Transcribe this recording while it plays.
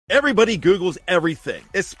Everybody Googles everything,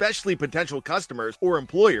 especially potential customers or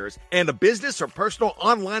employers, and a business or personal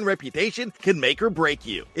online reputation can make or break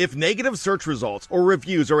you. If negative search results or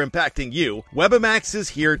reviews are impacting you, Webamax is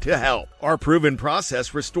here to help. Our proven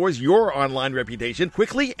process restores your online reputation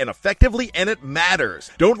quickly and effectively, and it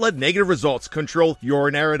matters. Don't let negative results control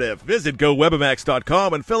your narrative. Visit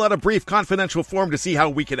GoWebamax.com and fill out a brief confidential form to see how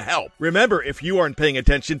we can help. Remember, if you aren't paying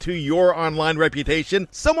attention to your online reputation,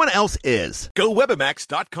 someone else is.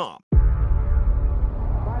 GoWebamax.com.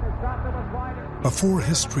 Before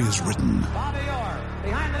history is written,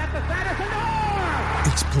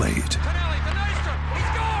 it's played.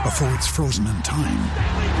 Before it's frozen in time,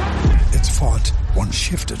 it's fought one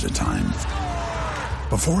shift at a time.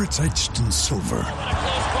 Before it's etched in silver,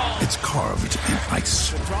 it's carved in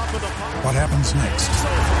ice. What happens next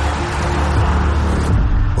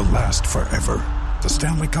will last forever. The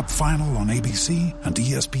Stanley Cup Final on ABC and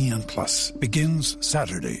ESPN Plus begins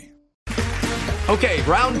Saturday. Okay,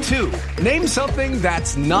 round two. Name something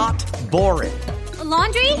that's not boring. A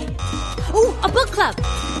laundry? Ooh, a book club.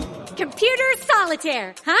 Computer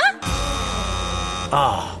solitaire, huh?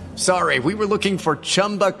 Ah, sorry, we were looking for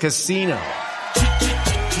Chumba Casino.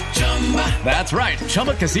 That's right,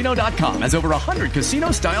 ChumbaCasino.com has over 100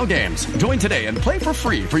 casino-style games. Join today and play for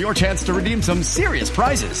free for your chance to redeem some serious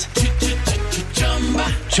prizes.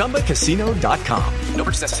 ChumbaCasino.com. No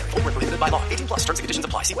purchase necessary. Void where prohibited by law. 18+ terms and conditions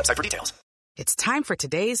apply. See website for details. It's time for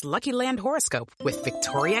today's Lucky Land horoscope with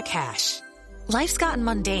Victoria Cash. Life's gotten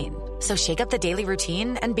mundane, so shake up the daily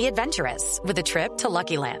routine and be adventurous with a trip to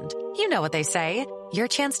Lucky Land. You know what they say. Your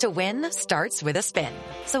chance to win starts with a spin.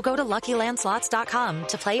 So go to LuckyLandSlots.com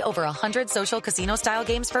to play over 100 social casino-style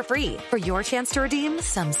games for free for your chance to redeem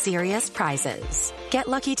some serious prizes. Get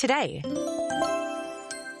lucky today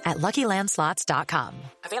at LuckyLandSlots.com.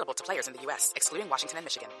 Available to players in the U.S., excluding Washington and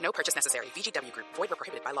Michigan. No purchase necessary. VGW Group. Void where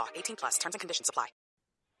prohibited by law. 18+. Terms and conditions apply.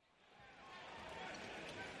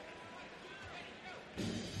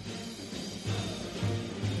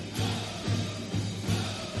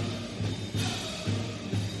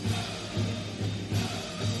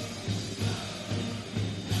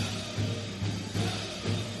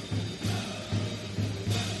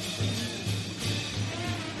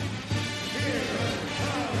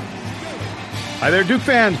 Hi there, Duke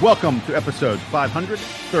fans. Welcome to episode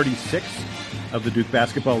 536 of the Duke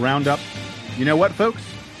Basketball Roundup. You know what, folks?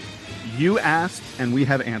 You asked, and we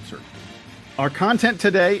have answered. Our content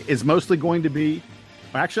today is mostly going to be,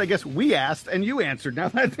 actually, I guess we asked, and you answered, now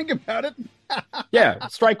that I think about it. Yeah,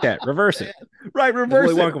 strike that. Reverse it. Right, reverse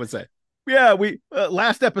it. Willy Wonka would say. Yeah, we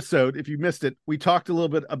last episode, if you missed it, we talked a little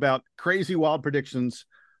bit about crazy wild predictions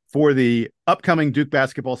for the upcoming Duke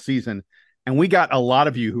basketball season. And we got a lot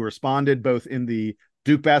of you who responded both in the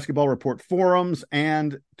Duke Basketball Report forums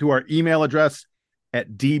and to our email address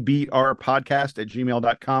at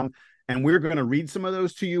dbrpodcast@gmail.com. And we're going to read some of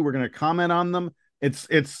those to you. We're going to comment on them. It's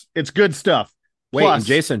good stuff. Wait, Plus, and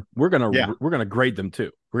Jason, we're gonna grade them too.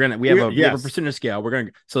 We have a percentage scale.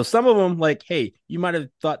 So some of them, like, hey, you might have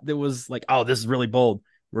thought there was like, oh, this is really bold.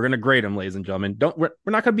 We're gonna grade them, ladies and gentlemen. We're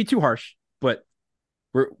not gonna be too harsh, but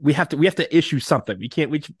we have to issue something. We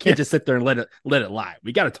can't just sit there and let it lie.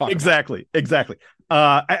 We got to talk. Exactly.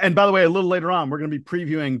 And by the way, a little later on, we're going to be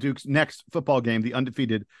previewing Duke's next football game, the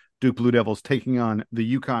undefeated Duke Blue Devils taking on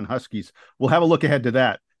the UConn Huskies. We'll have a look ahead to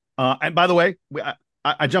that. And by the way,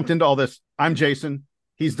 I jumped into all this. I'm Jason.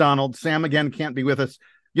 He's Donald. Sam again can't be with us.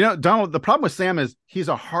 You know, Donald, the problem with Sam is he's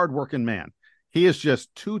a hardworking man. He is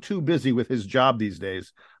just too busy with his job these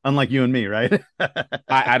days, unlike you and me, right?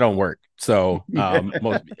 I don't work, so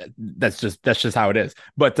that's just how it is.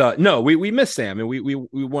 But no, we miss Sam, and we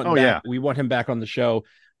want we want him back on the show.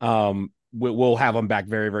 We'll have him back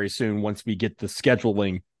very, very soon once we get the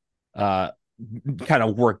scheduling kind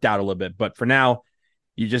of worked out a little bit. But for now,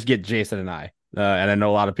 you just get Jason and I. And I know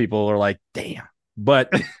a lot of people are like, "Damn."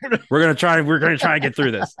 But we're gonna try and get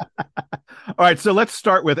through this. All right, so let's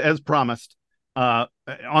start with, as promised, on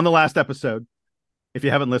the last episode. If you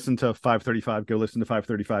haven't listened to 535, go listen to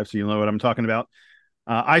 535 so you know what I'm talking about.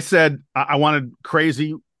 I said I wanted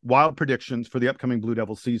crazy, wild predictions for the upcoming Blue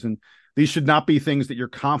Devils season. These should not be things that you're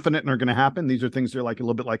confident are going to happen. These are things that are like a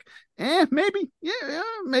little bit like, maybe,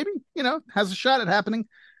 maybe, has a shot at happening.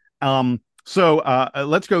 So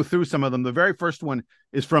let's go through some of them. The very first one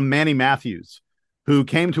is from Manny Matthews, who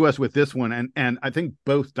came to us with this one. And I think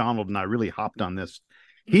both Donald and I really hopped on this.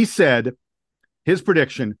 He said his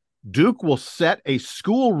prediction, Duke will set a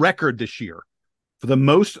school record this year for the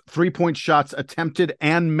most three-point shots attempted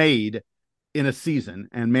and made in a season.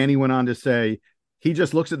 And Manny went on to say he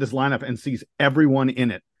just looks at this lineup and sees everyone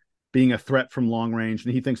in it. being a threat from long range,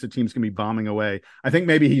 and he thinks the team's going to be bombing away. I think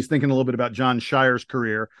maybe he's thinking a little bit about Jon Scheyer's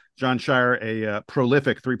career. Jon Scheyer, a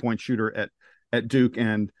prolific three-point shooter at Duke,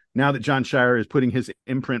 and now that Jon Scheyer is putting his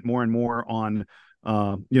imprint more and more on,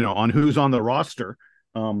 on who's on the roster,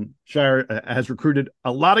 Scheyer has recruited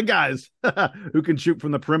a lot of guys who can shoot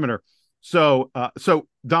from the perimeter. So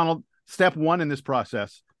Donald, step one in this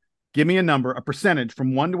process, give me a number, a percentage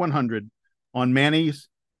from 1 to 100 on Manny's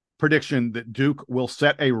prediction that Duke will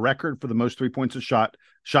set a record for the most 3 points a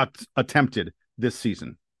shots attempted this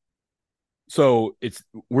season. So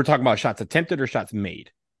we're talking about shots attempted or shots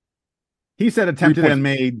made? He said attempted and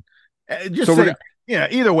made.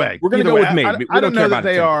 Either way. We're going to go with made. I don't know that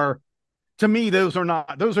they are. To me, those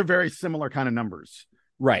are very similar kind of numbers.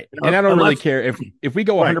 Right. And I don't really care if we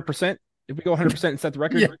go 100%, if we go 100% and set the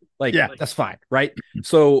record, that's fine. Right.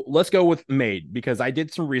 So let's go with made, because I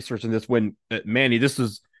did some research on this when Manny, this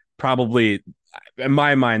is probably in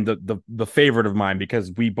my mind, the favorite of mine,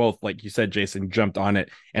 because we both, like you said, Jason, jumped on it.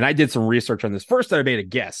 And I did some research on this. First, I made a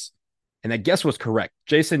guess, and that guess was correct.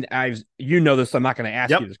 Jason, you know this, so I'm not going to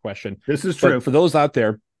ask you this question. This is true. But for those out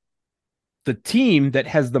there, the team that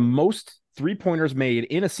has the most 3-pointers made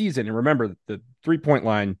in a season, and remember, the 3-point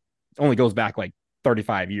line only goes back like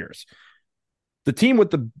 35 years. The team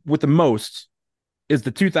with the most is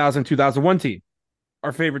the 2000-2001 team,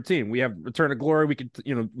 our favorite team. We have Return to Glory.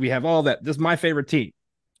 We have all that. This is my favorite team.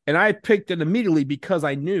 And I picked it immediately because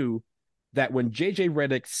I knew that when JJ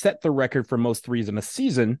Redick set the record for most threes in a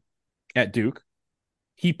season at Duke,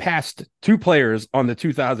 he passed 2 players on the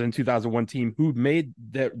 2000-2001 team who made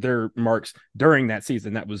their marks during that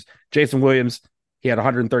season. That was Jason Williams. He had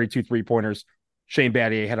 132 3-pointers. Shane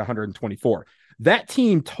Battier had 124. That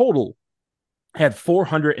team total had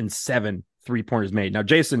 407 3-pointers made. Now,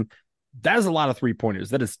 Jason, that is a lot of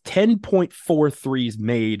 3-pointers. That is 10.4 threes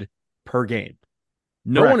made per game.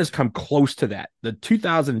 No one has come close to that. The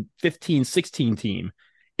 2015-16 team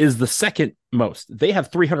is the second most. They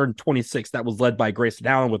have 326. That was led by Grayson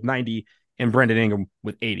Allen with 90 and Brendan Ingram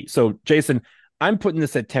with 80. So, Jason, I'm putting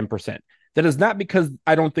this at 10%. That is not because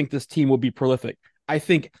I don't think this team will be prolific. I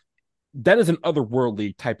think that is an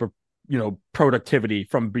otherworldly type of, productivity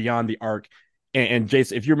from beyond the arc. And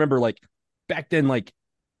Jason, if you remember, like back then,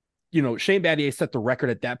 Shane Battier set the record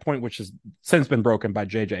at that point, which has since been broken by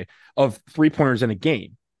JJ, of 3-pointers in a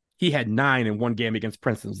game. He had 9 in one game against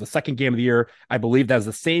Princeton. It was the second game of the year. I believe that was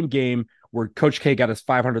the same game where Coach K got his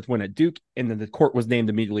 500th win at Duke, and then the court was named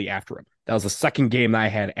immediately after him. That was the second game that I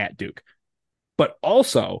had at Duke. But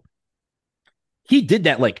also, he did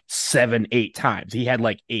that 7-8 times. He had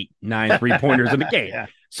 8-9 3-pointers in a game. Yeah.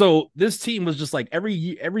 So this team was just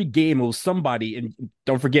every game it was somebody. And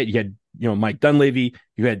don't forget, you had Mike Dunleavy,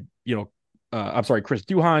 you had Chris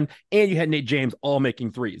Duhon, and you had Nate James all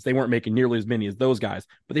making threes. They weren't making nearly as many as those guys,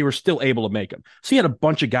 but they were still able to make them. So you had a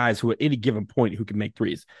bunch of guys who at any given point who could make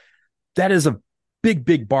threes. That is a big,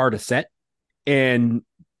 big bar to set. And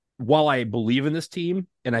while I believe in this team,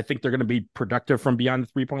 and I think they're going to be productive from beyond the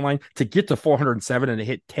 3-point line, to get to 407 and to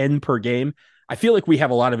hit 10 per game, I feel like we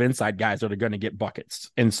have a lot of inside guys that are going to get buckets.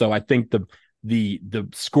 And so I think the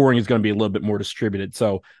scoring is going to be a little bit more distributed.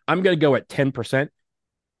 So I'm going to go at 10%.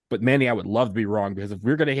 But Manny, I would love to be wrong, because if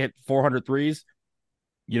we're going to hit 400 threes,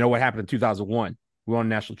 you know what happened in 2001? We won a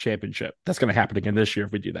national championship. That's going to happen again this year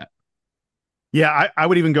if we do that. Yeah, I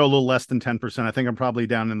would even go a little less than 10%. I think I'm probably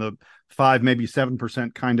down in the 5, maybe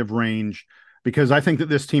 7% kind of range, because I think that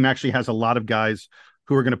this team actually has a lot of guys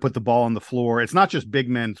who are going to put the ball on the floor. It's not just big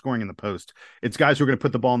men scoring in the post. It's guys who are going to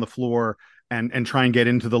put the ball on the floor and try and get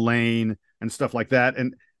into the lane and stuff like that.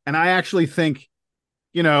 And I actually think,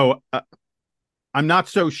 I'm not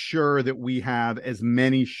so sure that we have as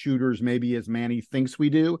many shooters maybe as Manny thinks we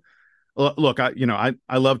do. Look, I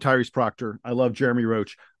love Tyrese Proctor. I love Jeremy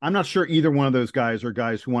Roach. I'm not sure either one of those guys are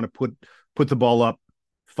guys who want to put the ball up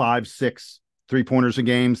 5, 6 3-pointers a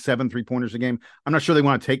game, 7 3-pointers a game. I'm not sure they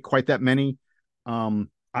want to take quite that many. I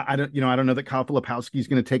don't know that Kyle Filipowski is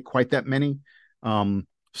going to take quite that many.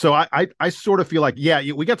 So I sort of feel like,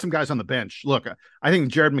 we got some guys on the bench. Look, I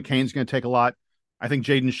think Jared McCain's going to take a lot. I think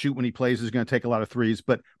Jaden Shoot, when he plays, is going to take a lot of threes,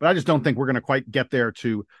 but I just don't think we're going to quite get there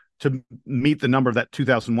to meet the number of that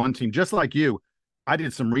 2001 team. Just like you, I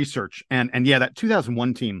did some research, and that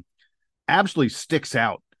 2001 team absolutely sticks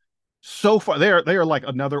out so far. They are like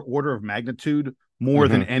another order of magnitude more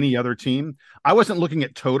than any other team. I wasn't looking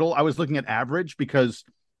at total. I was looking at average, because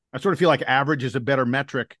I sort of feel like average is a better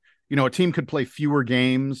metric. A team could play fewer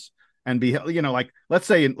games and be, let's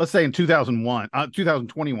say in 2021,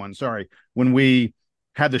 when we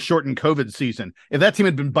had the shortened COVID season, if that team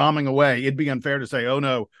had been bombing away, it'd be unfair to say, oh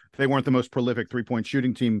no, they weren't the most prolific 3-point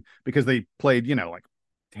shooting team, because they played,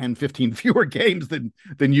 10, 15 fewer games than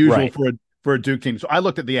usual Right. for a Duke team. So I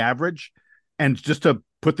looked at the average, and just to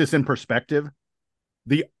put this in perspective,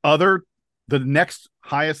 the next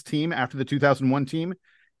highest team after the 2001 team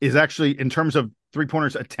is actually, in terms of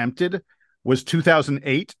 3-pointers attempted, was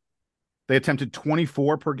 2008. They attempted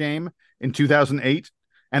 24 per game in 2008.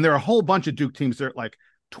 And there are a whole bunch of Duke teams that are like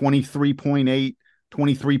 23.8,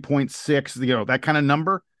 23.6, that kind of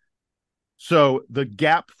number. So the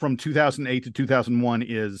gap from 2008 to 2001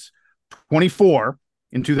 is 24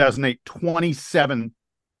 in 2008, 27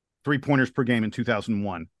 3-pointers per game in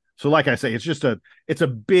 2001. So like I say, it's a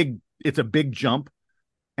big jump.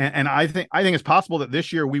 And I think it's possible that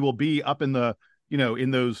this year we will be up in the,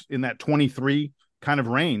 in that 23 kind of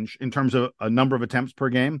range in terms of a number of attempts per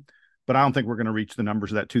game. But I don't think we're going to reach the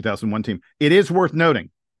numbers of that 2001 team. It is worth noting,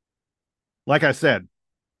 like I said,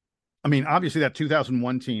 I mean, obviously that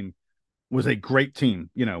 2001 team was a great team,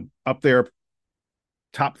 up there,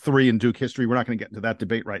 top 3 in Duke history. We're not going to get into that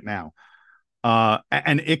debate right now.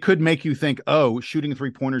 And it could make you think, shooting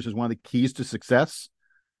 3-pointers is one of the keys to success.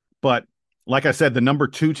 But like I said, the number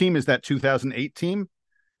 2 team is that 2008 team.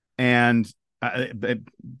 And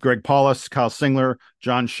Greg Paulus, Kyle Singler,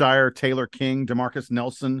 John Shire, Taylor King, DeMarcus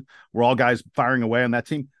Nelson were all guys firing away on that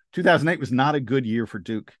team. 2008 was not a good year for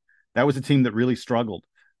Duke. That was a team that really struggled.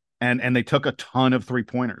 And they took a ton of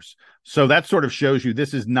 3-pointers. So that sort of shows you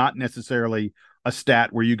this is not necessarily a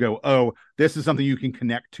stat where you go, this is something you can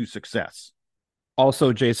connect to success.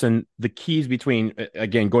 Also, Jason, the keys between,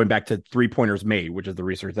 again, going back to 3-pointers made, which is the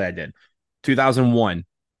research that I did, 2001,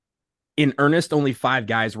 in earnest, only 5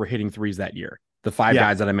 guys were hitting threes that year. The 5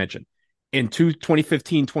 guys that I mentioned. In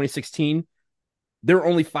 2015, 2016, there were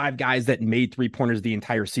only 5 guys that made 3-pointers the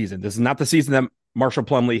entire season. This is not the season that Marshall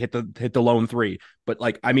Plumlee hit the lone 3, but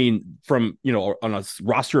from, on a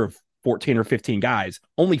roster of 14 or 15 guys,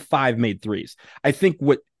 only 5 made threes. I think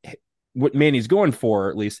what Manny's going for,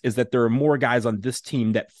 at least, is that there are more guys on this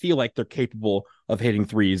team that feel like they're capable of hitting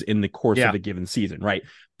threes in the course of a given season, right?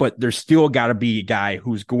 But there's still got to be a guy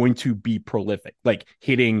who's going to be prolific, like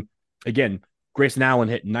hitting, again, Grayson Allen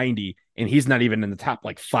hit 90, and he's not even in the top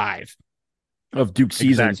 5 of Duke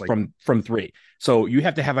seasons from 3. So you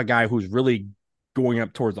have to have a guy who's really going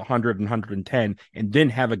up towards 100 and 110, and then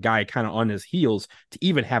have a guy kind of on his heels to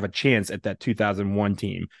even have a chance at that 2001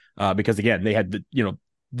 team. Because again, they had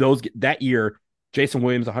that year, Jason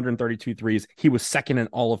Williams, 132 threes. He was second in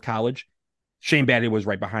all of college. Shane Battier was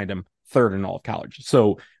right behind him, third in all of college.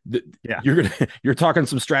 So you're talking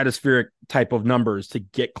some stratospheric type of numbers to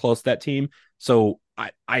get close to that team. So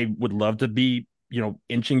I would love to be,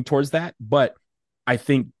 inching towards that, but I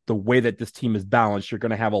think the way that this team is balanced, you're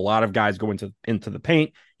going to have a lot of guys go into the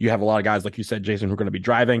paint. You have a lot of guys, like you said, Jason, who are going to be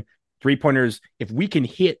driving 3-pointers. If we can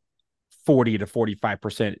hit 40 to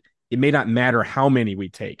 45%, it may not matter how many we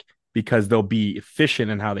take, because they'll be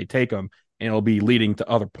efficient in how they take them, and it'll be leading to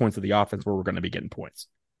other points of the offense where we're going to be getting points.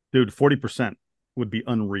 Dude, 40% would be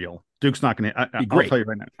unreal. Duke's not going to. I'll tell you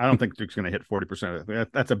right now, I don't think Duke's going to hit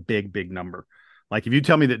 40%. That's a big, big number. Like, if you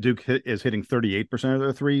tell me that Duke is hitting 38% of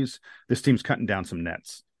their threes, this team's cutting down some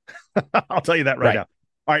nets. I'll tell you that right now.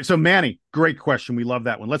 All right, so Manny, great question. We love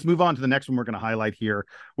that one. Let's move on to the next one we're going to highlight here,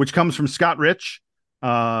 which comes from Scott Rich,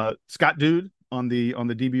 Scott Dude on the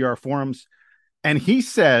DBR forums, and he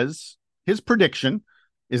says his prediction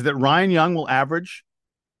is that Ryan Young will average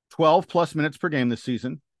 12 plus minutes per game this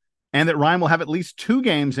season, and that Ryan will have at least 2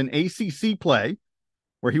 games in ACC play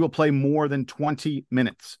where he will play more than 20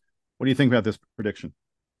 minutes. What do you think about this prediction?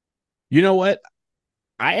 You know what?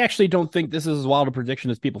 I actually don't think this is as wild a prediction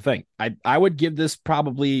as people think. I would give this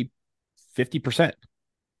probably 50%.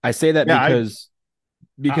 I say that because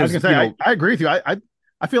I was gonna say, I agree with you.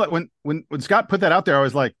 I feel like when Scott put that out there, I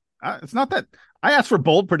was like, it's not that I asked for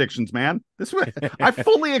bold predictions, man. This way, I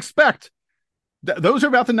fully expect those are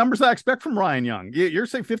about the numbers that I expect from Ryan Young. You're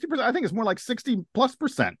saying 50%. I think it's more like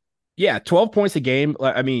 60+%. Yeah, 12 points a game.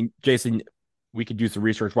 I mean, Jason, we could do some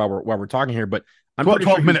research while we're talking here, but I'm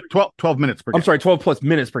 12 minutes per game. I'm sorry, 12 plus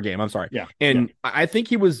minutes per game. I'm sorry. Yeah. And I think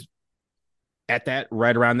he was at that,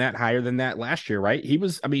 right around that, higher than that last year, right? He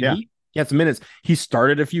was, he had some minutes. He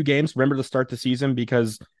started a few games. Remember to start the season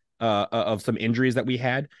because of some injuries that we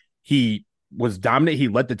had. He was dominant. He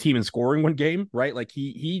led the team in scoring one game, right? Like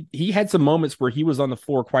he had some moments where he was on the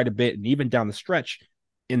floor quite a bit, and even down the stretch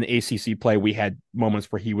in the ACC play, we had moments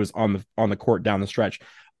where he was on the court down the stretch.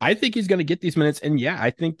 I think he's going to get these minutes, and I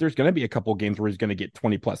think there's going to be a couple of games where he's going to get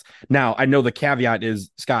 20 plus. Now, I know the caveat is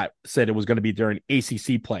Scott said it was going to be during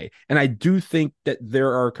ACC play, and I do think that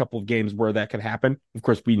there are a couple of games where that could happen. Of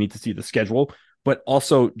course, we need to see the schedule, But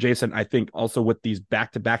also, Jason, I think also with these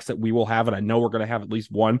back-to-backs that we will have, and I know we're going to have at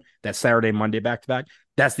least one, that Saturday, Monday back-to-back,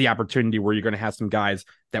 that's the opportunity where you're going to have some guys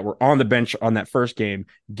that were on the bench on that first game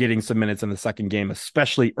getting some minutes in the second game,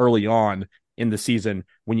 especially early on in the season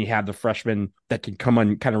when you have the freshmen that can come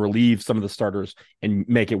and kind of relieve some of the starters and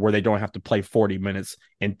make it where they don't have to play 40 minutes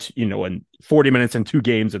and 40 minutes in 2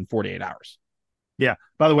 games in 48 hours. Yeah.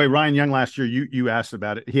 By the way, Ryan Young last year, you asked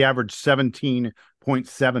about it. He averaged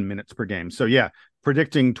 17.7 minutes per game. So yeah,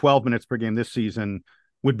 predicting 12 minutes per game this season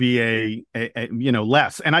would be a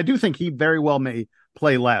less. And I do think he very well may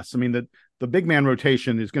play less. I mean, the big man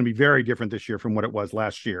rotation is going to be very different this year from what it was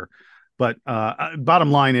last year. But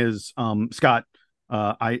bottom line is, Scott,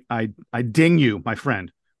 I ding you, my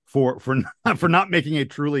friend, for not making a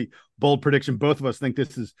truly bold prediction. Both of us think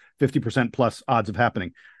this is 50% plus odds of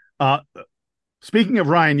happening. Speaking of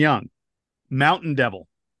Ryan Young, Mountain Devil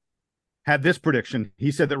had this prediction.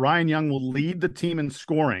 He said that Ryan Young will lead the team in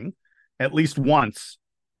scoring at least once.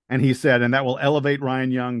 And he said, and that will elevate Ryan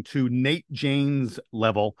Young to Nate James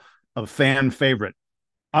level of fan favorite.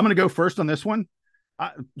 I'm going to go first on this one.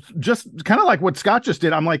 Just kind of like what Scott just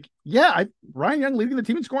did. I'm like, yeah, Ryan Young leading the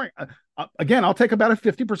team in scoring. Again, I'll take about a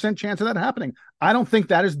 50% chance of that happening. I don't think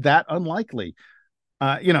that is that unlikely.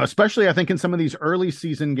 Especially I think in some of these early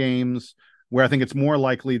season games where I think it's more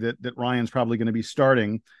likely that Ryan's probably going to be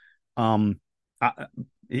starting. He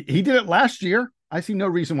did it last year. I see no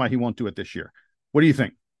reason why he won't do it this year. What do you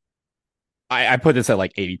think? I put this at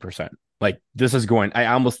like 80%. Like I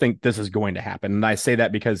almost think this is going to happen. And I say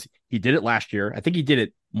that because he did it last year. I think he did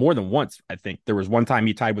it more than once. I think there was one time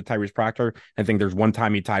he tied with Tyrese Proctor. I think there's one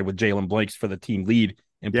time he tied with Jalen Blanks for the team lead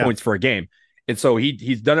in points for a game. And so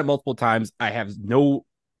he's done it multiple times. I have no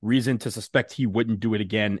reason to suspect he wouldn't do it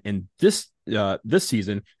again in this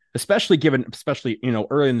season, especially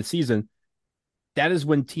early in the season. That is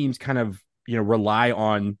when teams kind of rely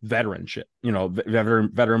on veteranship,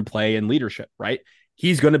 veteran play and leadership, right?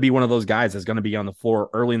 He's going to be one of those guys that's going to be on the floor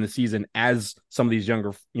early in the season as some of these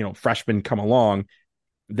younger freshmen come along.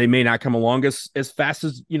 They may not come along as fast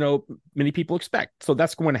as many people expect, so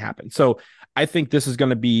that's going to happen. So I think this is going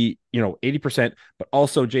to be 80%, but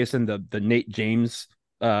also, Jason, the Nate James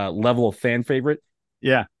level of fan favorite.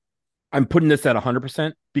 Yeah. I'm putting this at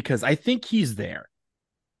 100% because I think he's there.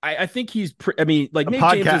 I think he's Nate James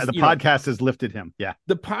is, the podcast has lifted him. Yeah.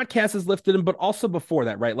 The podcast has lifted him, but also before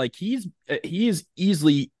that, right? Like he is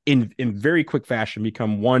easily in very quick fashion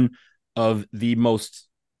become one of the most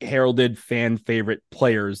heralded fan favorite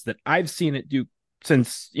players that I've seen it do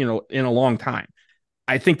since, in a long time.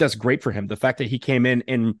 I think that's great for him. The fact that he came in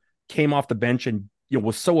and came off the bench and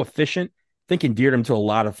was so efficient, I think endeared him to a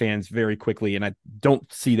lot of fans very quickly. And I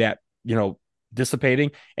don't see that, dissipating.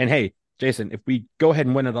 And hey, Jason, if we go ahead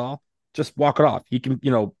and win it all, just walk it off. He can,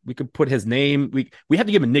 we could put his name. We have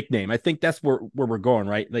to give him a nickname. I think that's where we're going,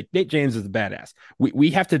 right? Like Nate James is a badass.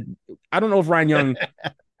 We have to. I don't know if Ryan Young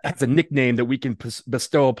has a nickname that we can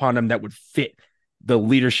bestow upon him that would fit the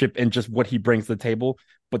leadership and just what he brings to the table.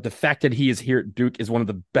 But the fact that he is here at Duke is one of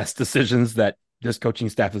the best decisions that this coaching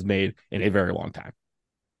staff has made in a very long time.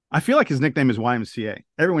 I feel like his nickname is YMCA.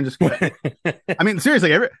 Everyone just, I mean,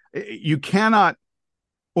 seriously, you cannot.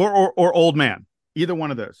 Or old man, either one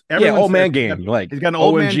of those. Old man game. He's got an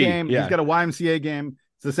old man game. Yeah. He's got a YMCA game.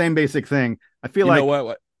 It's the same basic thing. I feel like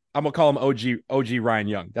what? I'm gonna call him OG Ryan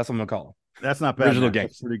Young. That's what I'm gonna call him. That's not bad. Original game.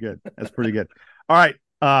 That's pretty good. That's pretty good. All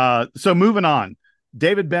right. So moving on,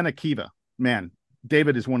 David Ben Akiva. Man,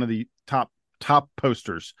 David is one of the top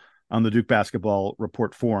posters on the Duke Basketball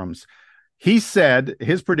Report forums. He said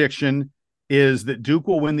his prediction is that Duke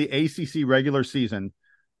will win the ACC regular season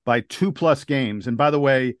by 2+ games. And by the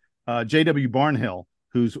way, J.W. Barnhill,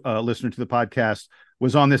 who's a listener to the podcast,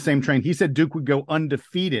 was on this same train. He said Duke would go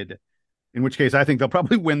undefeated, in which case I think they'll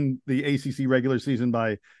probably win the ACC regular season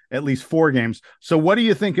by at least 4 games. So what do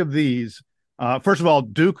you think of these? First of all,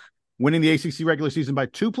 Duke winning the ACC regular season by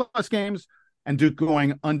 2+ games and Duke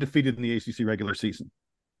going undefeated in the ACC regular season.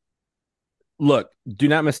 Look, do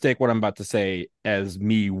not mistake what I'm about to say as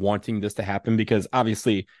me wanting this to happen, because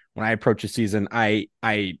obviously when I approach a season, I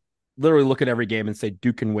literally look at every game and say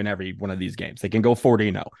Duke can win every one of these games. They can go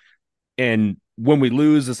 40-0. And when we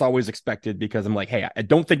lose, it's always expected because I'm like, hey, I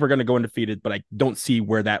don't think we're going to go undefeated, but I don't see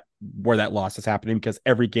where that loss is happening because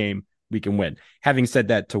every game we can win. Having said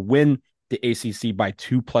that, to win the ACC by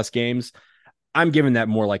 2+ games, I'm giving that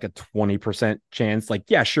more like a 20% chance. Like,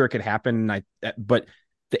 yeah, sure, it could happen. But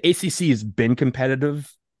the ACC has been competitive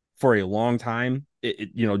for a long time.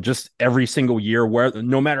 Just every single year, where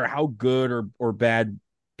no matter how good or bad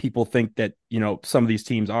people think that, some of these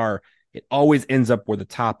teams are, it always ends up where the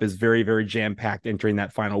top is very, very jam-packed entering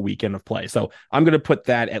that final weekend of play. So I'm going to put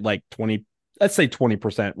that at like 20, let's say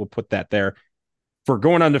 20%. We'll put that there. For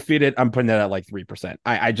going undefeated, I'm putting that at like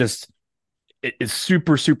 3%. It's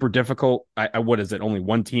super, super difficult. What is it? Only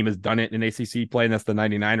one team has done it in ACC play, and that's the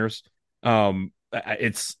 99ers.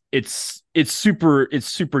 It's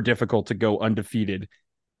super difficult to go undefeated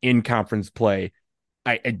in conference play.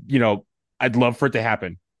 I'd love for it to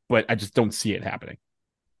happen, but I just don't see it happening.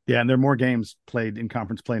 Yeah, and there are more games played in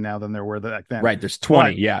conference play now than there were back then. Right, there's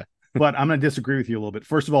 20, yeah. But I'm going to disagree with you a little bit.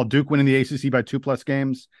 First of all, Duke winning the ACC by 2+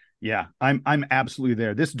 games. Yeah, I'm absolutely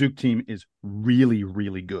there. This Duke team is really,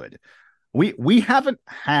 really good. We haven't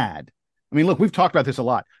had, I mean, look, we've talked about this a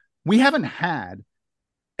lot. We haven't had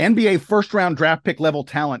NBA first-round draft pick level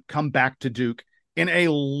talent come back to Duke in a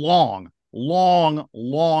long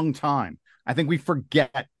time. I think we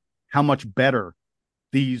forget how much better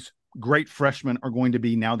these great freshmen are going to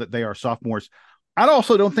be now that they are sophomores. I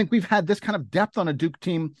also don't think we've had this kind of depth on a Duke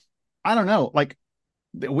team. I don't know. Like,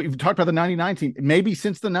 we've talked about the 99 team, maybe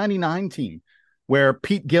since the 99 team, where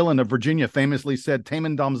Pete Gillen of Virginia famously said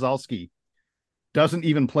Taman Domzalski doesn't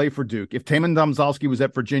even play for Duke. If Taman Domzalski was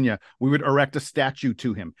at Virginia, we would erect a statue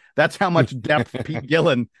to him. That's how much depth Pete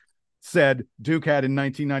Gillen said Duke had in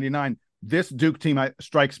 1999. This Duke team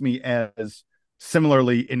strikes me as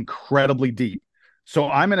similarly incredibly deep. So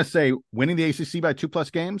I'm going to say winning the ACC by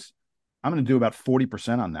 2+ games, I'm going to do about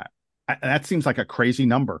 40% on that. That seems like a crazy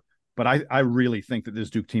number, but I really think that this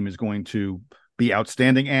Duke team is going to be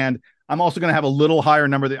outstanding. And I'm also going to have a little higher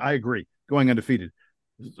number that I agree going undefeated.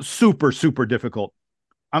 Super, super difficult.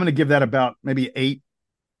 I'm going to give that about maybe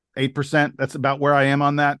 8%. That's about where I am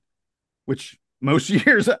on that, which most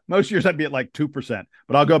years I'd be at like 2%,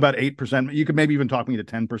 but I'll go about 8%. You could maybe even talk me to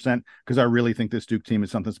 10% because I really think this Duke team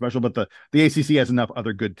is something special, but the ACC has enough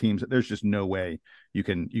other good teams that there's just no way you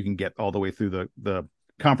can get all the way through the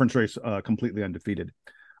conference race completely undefeated.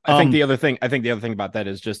 I think the other thing about that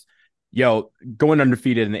is just, going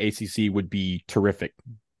undefeated in the ACC would be terrific.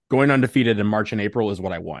 Going undefeated in March and April is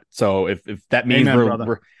what I want. So if that means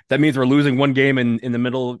we're losing one game in the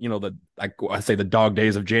middle, I say the dog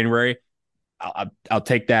days of January, I'll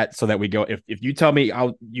take that so that we go. If you tell me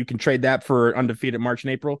you can trade that for undefeated March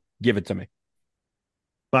and April, give it to me.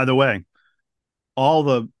 By the way, all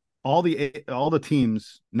the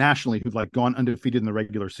teams nationally who've like gone undefeated in the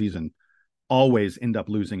regular season always end up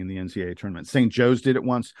losing in the NCAA tournament. St. Joe's did it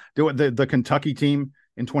once. The Kentucky team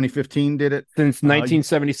in 2015 did it since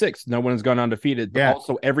 1976. No one has gone undefeated. But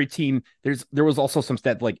also every team, there was also some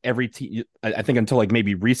stat like every team, I think until like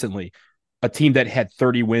maybe recently, a team that had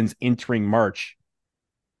 30 wins entering March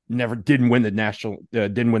didn't win the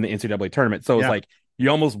NCAA tournament. So it's like you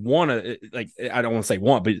almost want to, like, I don't want to say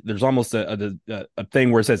want, but there's almost a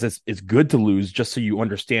thing where it says it's good to lose just so you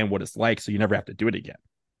understand what it's like, so you never have to do it again.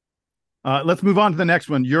 Let's move on to the next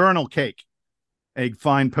one. Urinal Cake, a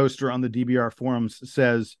fine poster on the DBR forums,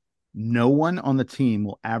 says no one on the team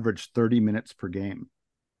will average 30 minutes per game.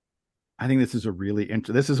 I think this is a really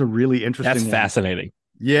interesting That's one. Fascinating.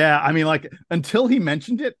 Yeah, I mean, like, until he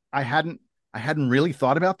mentioned it, I hadn't really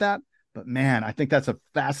thought about that. But man, I think that's a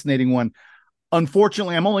fascinating one.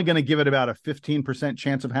 Unfortunately, I'm only going to give it about a 15%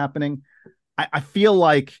 chance of happening. I feel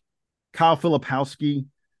like Kyle Filipowski,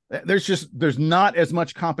 there's not as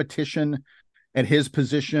much competition at his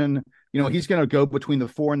position. He's going to go between the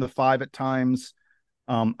 4 and the 5 at times.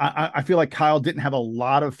 I feel like Kyle didn't have a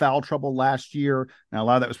lot of foul trouble last year. Now, a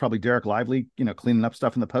lot of that was probably Derek Lively, cleaning up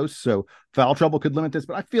stuff in the post. So foul trouble could limit this,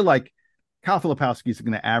 but I feel like Kyle Filipowski is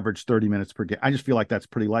going to average 30 minutes per game. I just feel like that's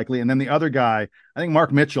pretty likely. And then the other guy, I think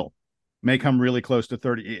Mark Mitchell may come really close to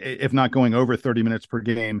 30, if not going over 30 minutes per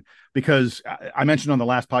game, because I mentioned on the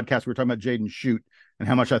last podcast, we were talking about Jaden Schutt and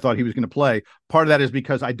how much I thought he was going to play. Part of that is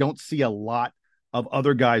because I don't see a lot of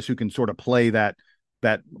other guys who can sort of play that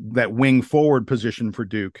wing forward position for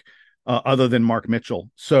Duke, other than Mark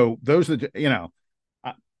Mitchell. So those are,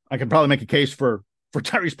 I could probably make a case for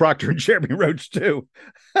Tyrese Proctor and Jeremy Roach too.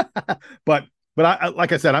 but I,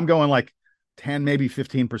 like I said, I'm going like 10, maybe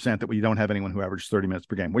 15% that we don't have anyone who averages 30 minutes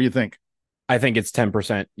per game. What do you think? I think it's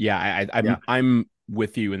 10%. Yeah, I'm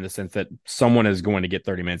with you in the sense that someone is going to get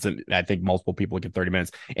 30 minutes, and I think multiple people get 30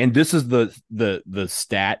 minutes. And this is the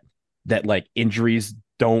stat that, like, injuries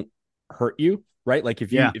don't hurt you, right? Like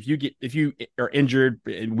if you are injured,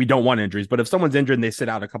 and we don't want injuries, but if someone's injured and they sit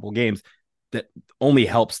out a couple of games, that only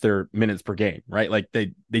helps their minutes per game, right? Like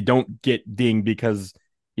they don't get dinged because,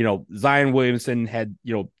 Zion Williamson had,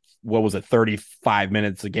 what was it, 35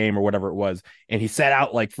 minutes a game or whatever it was, and he sat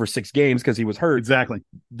out like for 6 games because he was hurt. Exactly.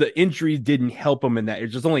 The injuries didn't help him in that. It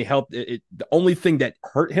just only helped. The only thing that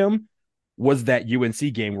hurt him was that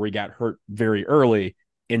UNC game where he got hurt very early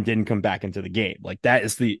and didn't come back into the game. Like that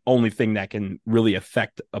is the only thing that can really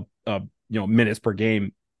affect a minutes per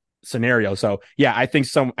game scenario. So yeah, I think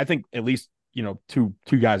at least, two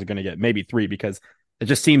guys are going to get, maybe three, because it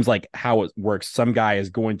just seems like how it works. Some guy is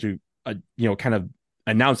going to, kind of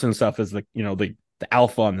announce himself as the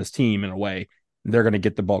alpha on this team in a way. They're going to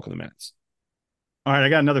get the bulk of the minutes. All right, I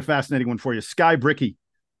got another fascinating one for you. Sky Bricky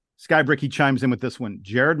chimes in with this one.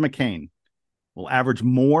 Jared McCain will average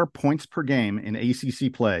more points per game in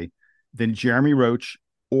ACC play than Jeremy Roach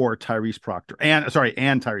or Tyrese Proctor. And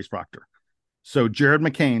Tyrese Proctor. So Jared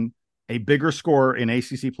McCain, a bigger scorer in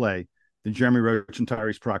ACC play than Jeremy Roach and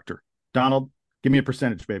Tyrese Proctor. Donald, give me a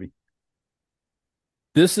percentage, baby.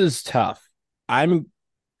 This is tough.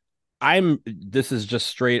 This is just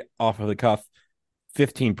straight off of the cuff,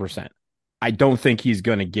 15%. I don't think he's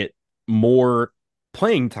going to get more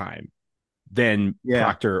playing time than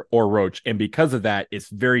Proctor or Roach. And because of that, it's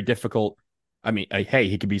very difficult. I mean, hey,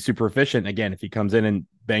 he could be super efficient. Again, if he comes in and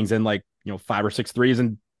bangs in 5 or 6 threes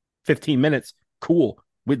in 15 minutes, cool.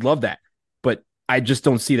 We'd love that. But I just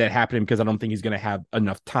don't see that happening because I don't think he's going to have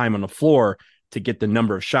enough time on the floor to get the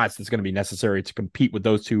number of shots that's going to be necessary to compete with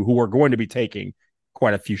those two who are going to be taking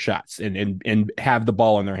quite a few shots and have the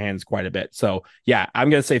ball in their hands quite a bit. So yeah, I'm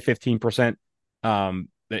going to say 15%. I'm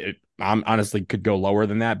honestly could go lower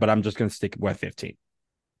than that, but I'm just going to stick with 15.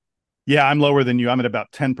 Yeah, I'm lower than you. I'm at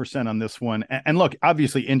about 10% on this one. And look,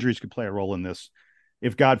 obviously injuries could play a role in this.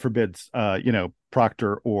 If God forbids,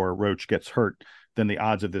 Proctor or Roach gets hurt, then the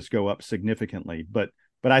odds of this go up significantly. But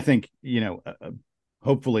I think,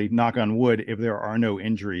 hopefully, knock on wood, if there are no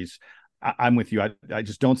injuries, I'm with you. I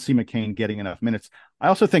just don't see McCain getting enough minutes. I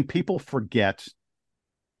also think people forget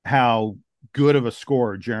how good of a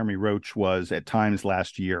scorer Jeremy Roach was at times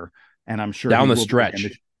last year. And I'm sure down the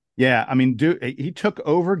stretch. Yeah. I mean, he took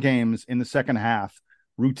over games in the second half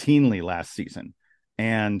routinely last season.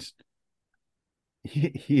 And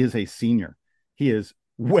he is a senior. He is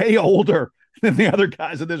way older than the other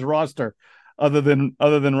guys of this roster, other than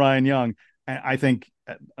Ryan Young. And I think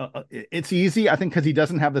it's easy. I think because he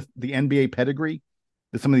doesn't have the NBA pedigree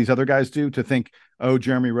that some of these other guys do, to think, oh,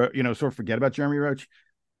 Jeremy Roach, sort of forget about Jeremy Roach.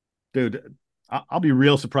 Dude, I'll be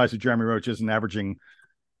real surprised if Jeremy Roach isn't averaging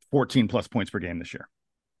 14 plus points per game this year.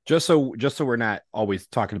 Just so we're not always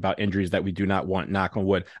talking about injuries that we do not want, knock on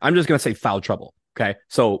wood, I'm just going to say foul trouble. Okay.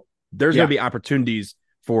 So there's going to be opportunities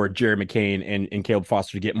for Jerry McCain and Caleb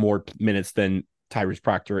Foster to get more minutes than Tyrese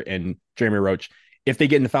Proctor and Jeremy Roach if they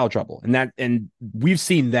get into foul trouble. And we've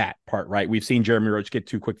seen that part, right? We've seen Jeremy Roach get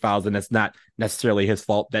 2 quick fouls, and that's not necessarily his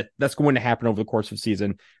fault. That's going to happen over the course of the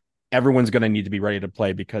season. Everyone's going to need to be ready to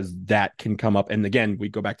play because that can come up. And again, we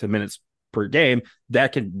go back to the minutes per game.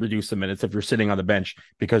 That can reduce the minutes if you're sitting on the bench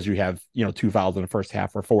because you have, 2 fouls in the first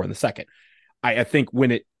half or 4 in the second. I think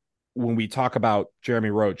when we talk about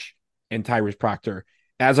Jeremy Roach and Tyrese Proctor,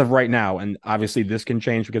 as of right now, and obviously this can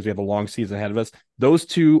change because we have a long season ahead of us, those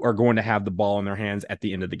two are going to have the ball in their hands at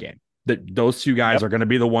the end of the game. Those two guys are going to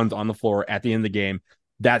be the ones on the floor at the end of the game.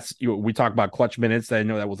 That's, we talk about clutch minutes. I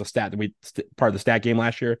know that was a stat that part of the stat game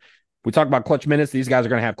last year. We talk about clutch minutes. These guys are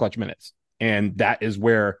going to have clutch minutes. And that is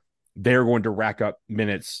where they're going to rack up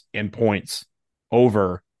minutes and points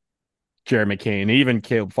over Jerry McCain and even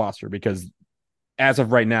Caleb Foster, because as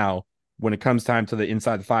of right now, when it comes time to the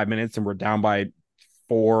inside the 5 minutes and we're down by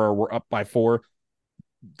 4 or we're up by 4,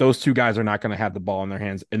 those two guys are not going to have the ball in their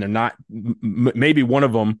hands. And they're not, maybe one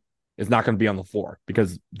of them is not going to be on the floor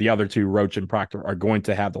because the other two, Roach and Proctor, are going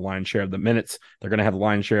to have the lion's share of the minutes. They're going to have the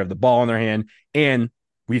lion's share of the ball in their hand. And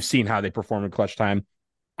we've seen how they perform in clutch time.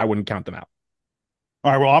 I wouldn't count them out.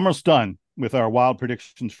 All right, we're almost done with our wild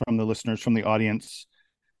predictions from the listeners, from the audience.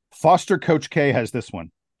 Foster Coach K has this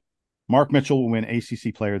one. Mark Mitchell will win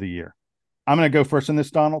ACC Player of the Year. I'm going to go first on this,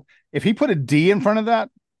 Donald. If he put a D in front of that,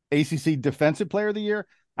 ACC Defensive Player of the Year,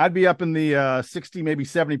 I'd be up in the 60, maybe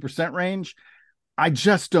 70% range. I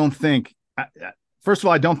just don't think, first of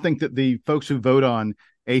all, I don't think that the folks who vote on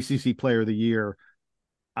ACC Player of the Year,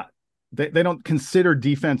 they don't consider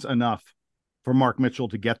defense enough for Mark Mitchell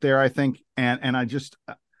to get there, I think. And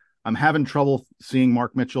I'm having trouble seeing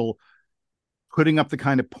Mark Mitchell putting up the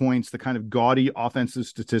kind of points, the kind of gaudy offensive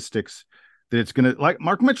statistics that it's going to, like,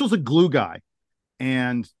 Mark Mitchell's a glue guy,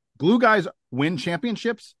 and glue guys win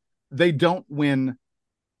championships. They don't win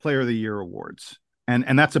Player of the Year awards.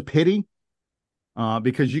 And that's a pity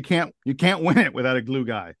because you can't win it without a glue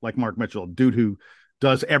guy like Mark Mitchell, a dude who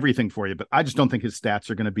does everything for you. But I just don't think his stats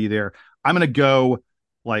are going to be there. I'm going to go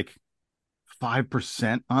like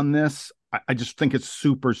 5% on this. I just think it's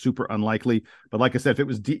super, super unlikely. But like I said, if it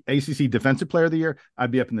was ACC Defensive Player of the Year,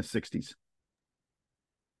 I'd be up in the 60s.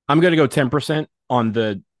 I'm going to go 10% on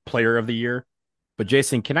the player of the year. But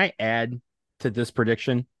Jason, can I add to this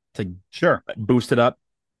prediction to boost it up?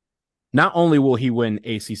 Not only will he win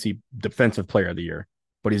ACC Defensive Player of the Year,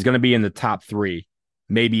 but he's going to be in the top 3,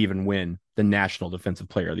 maybe even win the National Defensive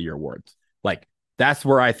Player of the Year awards. Like, that's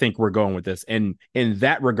where I think we're going with this. And in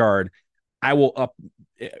that regard, I will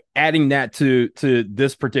adding that to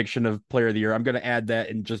this prediction of Player of the Year. I'm going to add that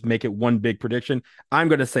and just make it one big prediction. I'm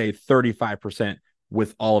going to say 35%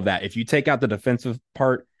 with all of that. If you take out the defensive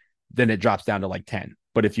part, then it drops down to like 10.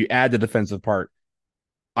 But if you add the defensive part,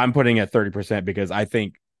 I'm putting it at 30% because I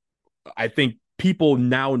think people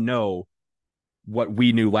now know what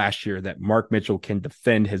we knew last year, that Mark Mitchell can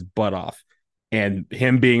defend his butt off, and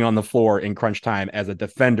him being on the floor in crunch time as a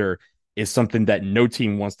defender is something that no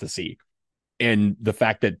team wants to see. And the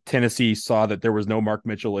fact that Tennessee saw that there was no Mark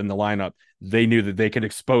Mitchell in the lineup, they knew that they could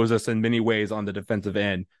expose us in many ways on the defensive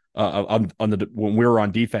end when we were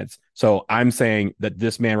on defense. So I'm saying that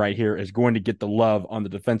this man right here is going to get the love on the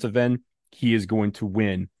defensive end. He is going to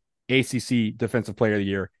win ACC Defensive Player of the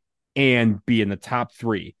Year and be in the top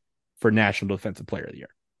 3 for National Defensive Player of the Year.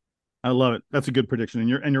 I love it. That's a good prediction, and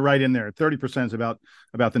you're right in there. 30% is about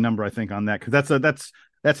the number I think on that, because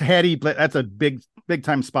that's heady, but that's a big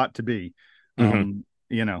time spot to be. Anyway,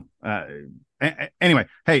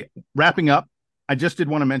 hey, wrapping up, I just did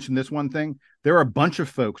want to mention this one thing. There are a bunch of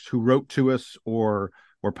folks who wrote to us or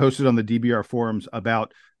posted on the DBR forums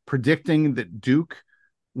about predicting that Duke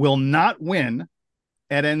will not win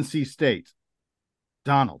at NC State.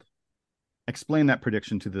 Donald, explain that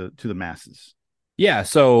prediction to the masses. Yeah.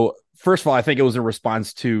 So first of all, I think it was a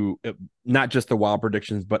response to not just the wild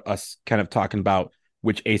predictions, but us kind of talking about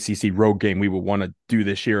which ACC road game we would want to do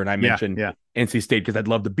this year. And I mentioned NC State because I'd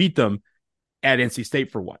love to beat them at NC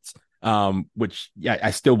State for once, which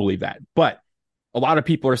I still believe that. But a lot of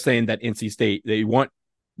people are saying that NC State,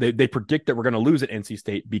 they predict that we're going to lose at NC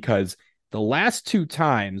State because the last 2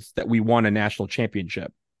 times that we won a national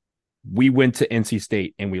championship, we went to NC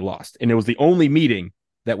State and we lost. And it was the only meeting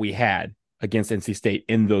that we had against NC State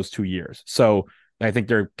in those 2 years. So I think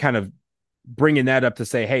they're kind of bringing that up to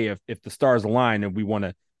say, hey, if the stars align and we want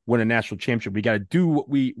to win a national championship, we got to do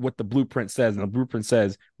what the blueprint says. And the blueprint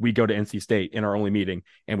says we go to NC State in our only meeting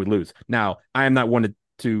and we lose. Now, I am not one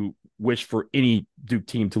to wish for any Duke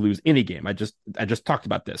team to lose any game. I just talked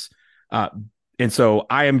about this. And so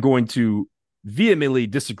I am going to vehemently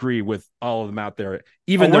disagree with all of them out there,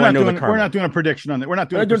 even though I know we're not doing a prediction on that. We're not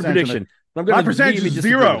doing a prediction. I'm going to percentage is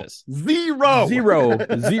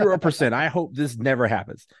 0%. I hope this never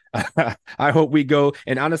happens. I hope we go.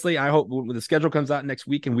 And honestly, I hope when the schedule comes out next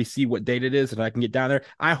week and we see what date it is and I can get down there,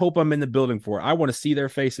 I hope I'm in the building for it. I want to see their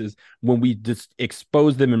faces when we just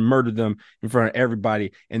expose them and murder them in front of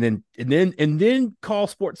everybody. And then call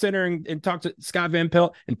Sports Center and talk to Scott Van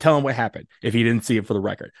Pelt and tell him what happened if he didn't see it for the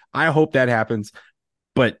record. I hope that happens.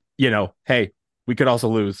 But, hey, we could also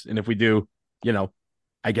lose. And if we do,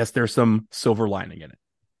 I guess there's some silver lining in it.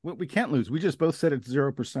 Well, we can't lose. We just both said it's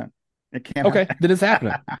 0%. It can't. Okay, then it's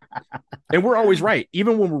happening. And we're always right.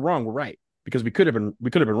 Even when we're wrong, we're right because we could have been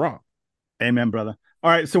wrong. Amen, brother.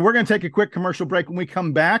 All right, so we're going to take a quick commercial break. When we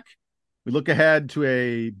come back, we look ahead to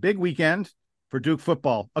a big weekend for Duke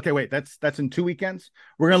football. Okay, wait, that's in 2 weekends.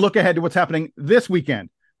 We're going to look ahead to what's happening this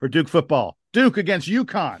weekend for Duke football. Duke against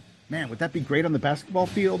UConn. Man, would that be great on the basketball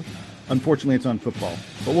field? Unfortunately, it's on football.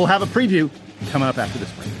 But we'll have a preview coming up after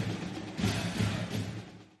this break.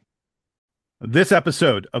 This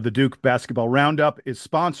episode of the Duke Basketball Roundup is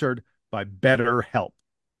sponsored by BetterHelp.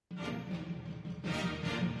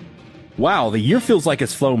 Wow, the year feels like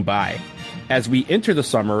it's flown by. As we enter the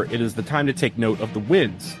summer, it is the time to take note of the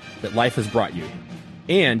wins that life has brought you.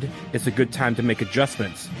 And it's a good time to make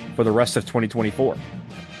adjustments for the rest of 2024.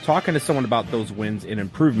 Talking to someone about those wins and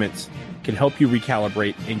improvements can help you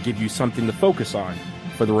recalibrate and give you something to focus on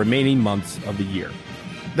for the remaining months of the year.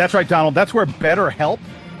 That's right, Donald. That's where BetterHelp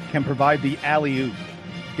can provide the alley-oop.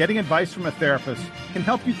 Getting advice from a therapist can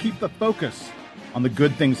help you keep the focus on the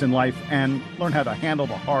good things in life and learn how to handle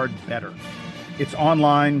the hard better. It's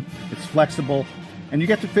online, it's flexible, and you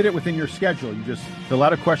get to fit it within your schedule. You just fill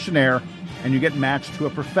out a questionnaire and you get matched to a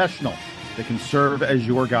professional that can serve as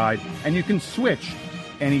your guide, and you can switch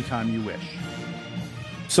anytime you wish.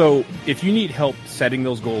 So if you need help setting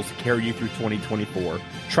those goals to carry you through 2024,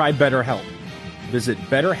 try BetterHelp. Visit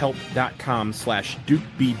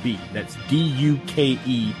BetterHelp.com/DukeBB. That's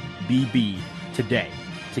DUKEBB today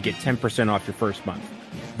to get 10% off your first month.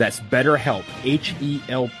 That's BetterHelp,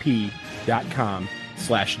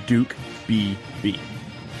 HELP.com/DukeBB.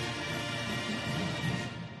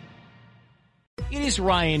 It is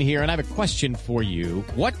Ryan here, and I have a question for you.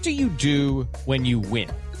 What do you do when you win?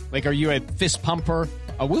 Like, are you a fist pumper,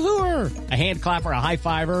 a woohooer, a hand clapper, a high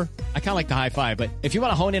fiver? I kind of like the high five, but if you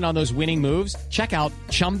want to hone in on those winning moves, check out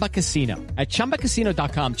Chumba Casino. At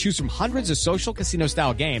ChumbaCasino.com, choose from hundreds of social casino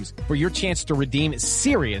style games for your chance to redeem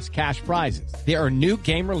serious cash prizes. There are new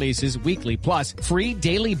game releases weekly, plus free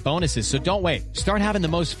daily bonuses. So don't wait. Start having the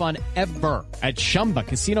most fun ever at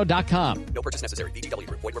ChumbaCasino.com. No purchase necessary. VGW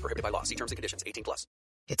Group. Void where prohibited by law. See terms and conditions. 18+.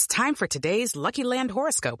 It's time for today's Lucky Land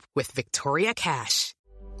horoscope with Victoria Cash.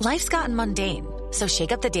 Life's gotten mundane, so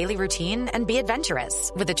shake up the daily routine and be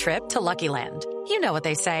adventurous with a trip to Lucky Land. You know what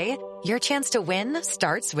they say. Your chance to win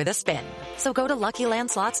starts with a spin. So go to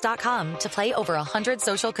LuckyLandSlots.com to play over 100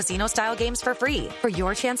 social casino-style games for free for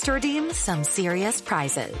your chance to redeem some serious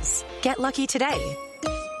prizes. Get lucky today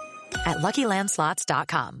at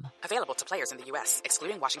LuckyLandSlots.com. Available to players in the U.S.,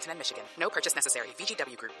 excluding Washington and Michigan. No purchase necessary.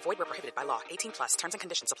 VGW Group. Void where prohibited by law. 18+. Terms and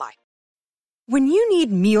conditions apply. When you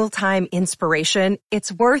need mealtime inspiration,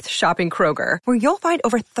 it's worth shopping Kroger, where you'll find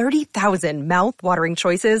over 30,000 mouth-watering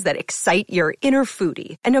choices that excite your inner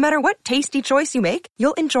foodie. And no matter what tasty choice you make,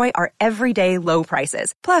 you'll enjoy our everyday low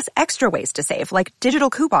prices, plus extra ways to save, like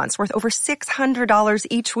digital coupons worth over $600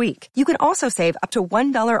 each week. You can also save up to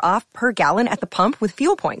 $1 off per gallon at the pump with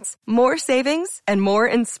fuel points. More savings and more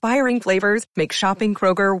inspiring flavors make shopping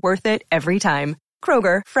Kroger worth it every time.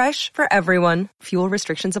 Kroger, fresh for everyone. Fuel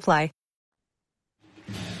restrictions apply.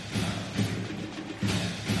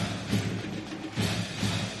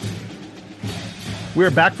 We're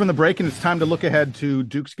back from the break, and it's time to look ahead to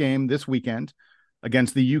Duke's game this weekend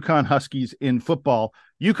against the UConn Huskies in football.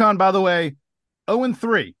 UConn, by the way,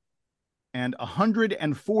 0-3 and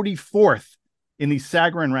 144th in the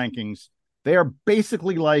Sagarin rankings. They are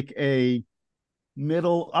basically like a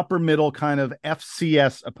upper middle kind of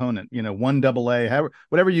FCS opponent, 1AA,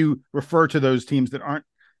 whatever you refer to those teams that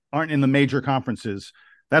aren't in the major conferences.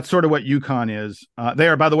 That's sort of what UConn is. They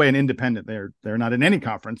are, by the way, an independent. They're not in any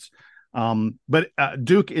conference. But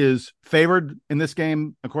Duke is favored in this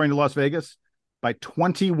game, according to Las Vegas, by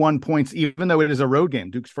 21 points, even though it is a road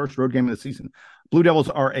game, Duke's first road game of the season. Blue Devils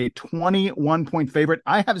are a 21-point favorite.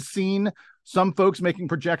 I have seen some folks making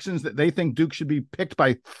projections that they think Duke should be picked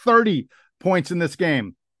by 30 points in this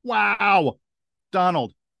game. Wow.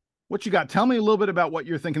 Donald, what you got? Tell me a little bit about what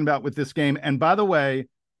you're thinking about with this game. And by the way,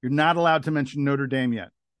 you're not allowed to mention Notre Dame yet.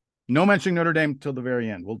 No mentioning Notre Dame till the very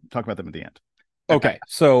end. We'll talk about them at the end. Okay,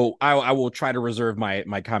 so I will try to reserve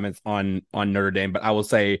my comments on Notre Dame, but I will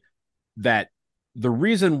say that the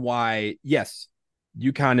reason why, yes,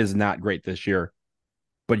 UConn is not great this year,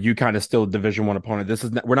 but UConn is still a Division I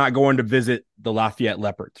opponent. We're not going to visit the Lafayette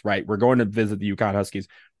Leopards, right? We're going to visit the UConn Huskies.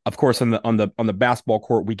 Of course, on the basketball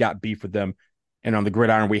court, we got beef with them, and on the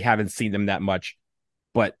gridiron, we haven't seen them that much.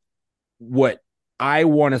 But what I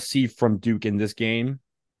want to see from Duke in this game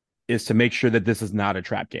is to make sure that this is not a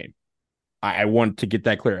trap game. I want to get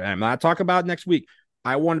that clear. And I'm not talking about next week.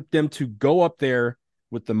 I want them to go up there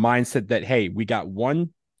with the mindset that, hey, we got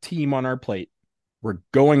one team on our plate. We're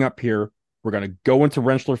going up here. We're going to go into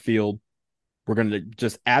Rentschler Field. We're going to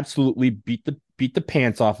just absolutely beat the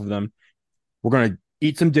pants off of them. We're going to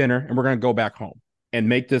eat some dinner, and we're going to go back home and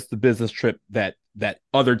make this the business trip that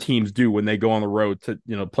other teams do when they go on the road to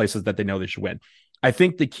places that they know they should win. I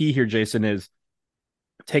think the key here, Jason, is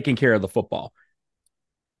taking care of the football.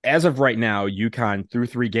 As of right now, UConn, through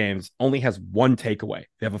 3 games, only has one takeaway.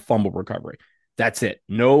 They have a fumble recovery. That's it.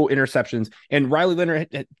 No interceptions. And Riley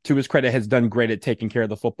Leonard, to his credit, has done great at taking care of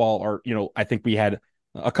the football. Or, I think we had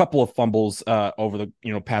a couple of fumbles over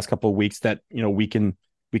the past couple of weeks that we can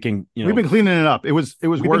we've been cleaning it up. It was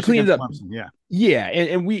worse against Clemson. Yeah.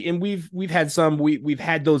 And we've had some, we've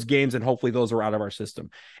had those games, and hopefully those are out of our system.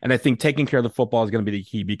 And I think taking care of the football is going to be the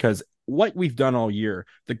key, because what we've done all year,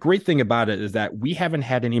 the great thing about it is that we haven't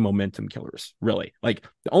had any momentum killers, really. Like,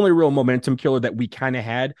 the only real momentum killer that we kind of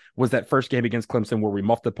had was that first game against Clemson where we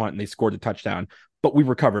muffed the punt and they scored a touchdown, but we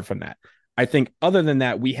recovered from that. I think other than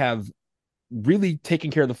that, we have really taken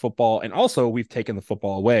care of the football, and also we've taken the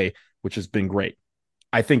football away, which has been great.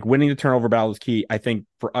 I think winning the turnover battle is key. I think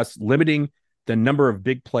for us, limiting the number of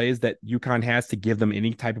big plays that UConn has to give them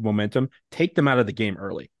any type of momentum, take them out of the game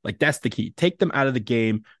early. Like, that's the key. Take them out of the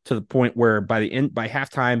game to the point where by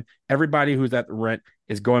halftime, everybody who's at the rent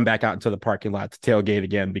is going back out into the parking lot to tailgate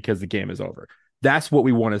again because the game is over. That's what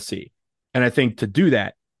we want to see. And I think to do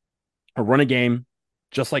that, a run a game,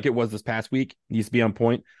 just like it was this past week, needs to be on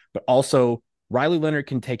point. But also, Riley Leonard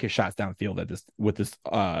can take his shots downfield with this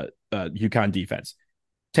UConn defense.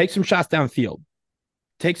 Take some shots downfield.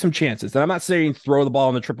 Take some chances. And I'm not saying throw the ball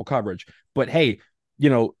in the triple coverage, but hey,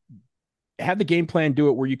 have the game plan, do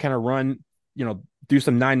it where you kind of run, do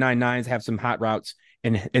some 9-9-9s, have some hot routes,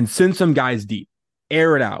 and send some guys deep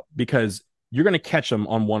air it out, because you're going to catch them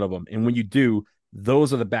on one of them. And when you do,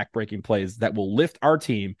 those are the backbreaking plays that will lift our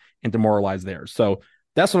team and demoralize theirs. So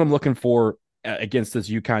that's what I'm looking for against this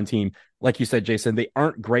UConn team. Like you said, Jason, they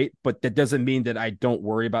aren't great, but that doesn't mean that I don't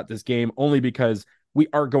worry about this game, only because we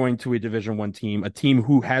are going to a Division I team, a team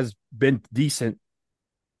who has been decent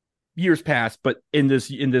years past, but in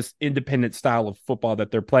this independent style of football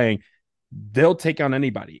that they're playing, they'll take on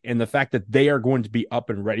anybody. And the fact that they are going to be up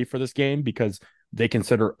and ready for this game because they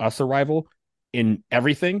consider us a rival in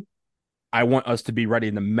everything, I want us to be ready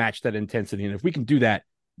to match that intensity. And if we can do that,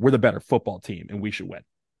 we're the better football team and we should win.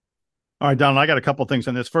 All right, Donald, I got a couple things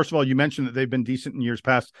on this. First of all, you mentioned that they've been decent in years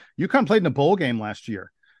past. UConn played in a bowl game last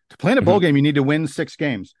year. To play in a bowl game, you need to win 6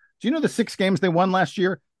 games. Do you know the 6 games they won last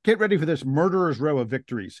year? Get ready for this murderer's row of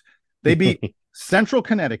victories. They beat Central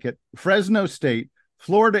Connecticut, Fresno State,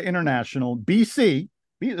 Florida International, BC,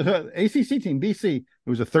 ACC team, BC. It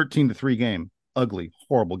was a 13-3 game. Ugly,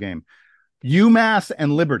 horrible game. UMass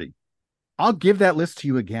and Liberty. I'll give that list to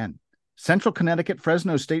you again. Central Connecticut,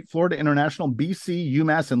 Fresno State, Florida International, BC,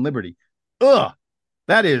 UMass, and Liberty. Ugh,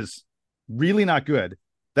 that is really not good.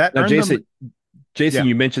 That now, Jason,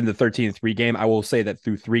 you mentioned the 13-3 game. I will say that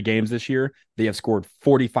through 3 games this year, they have scored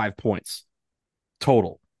 45 points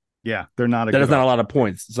total. Yeah, they're not. That is not a lot of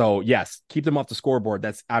points. So yes, keep them off the scoreboard.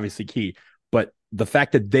 That's obviously key. But the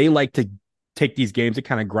fact that they like to take these games and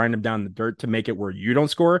kind of grind them down in the dirt to make it where you don't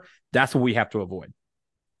score, that's what we have to avoid.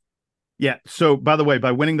 Yeah. So, by the way,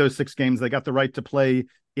 by winning those 6 games, they got the right to play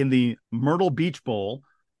in the Myrtle Beach Bowl.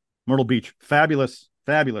 Myrtle Beach, fabulous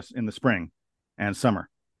in the spring and summer.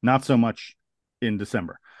 Not so much in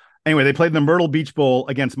December. Anyway, they played in the Myrtle Beach Bowl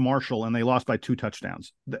against Marshall, and they lost by 2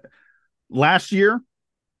 touchdowns. Last year,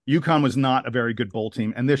 UConn was not a very good bowl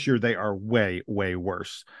team, and this year they are way, way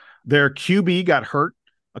worse. Their QB got hurt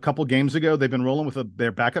a couple games ago. They've been rolling with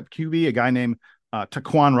their backup QB, a guy named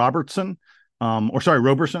Taquan Roberson.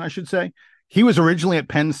 Roberson, I should say. He was originally at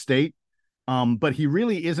Penn State, but he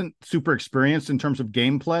really isn't super experienced in terms of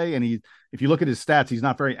gameplay. And if you look at his stats, he's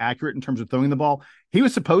not very accurate in terms of throwing the ball. He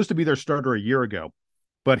was supposed to be their starter a year ago,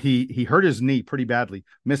 but he hurt his knee pretty badly,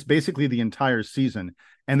 missed basically the entire season.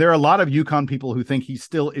 And there are a lot of UConn people who think he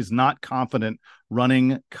still is not confident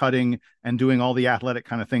running, cutting, and doing all the athletic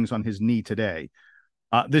kind of things on his knee today.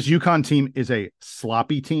 This UConn team is a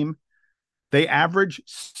sloppy team. They average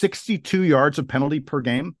 62 yards of penalty per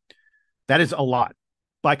game. That is a lot.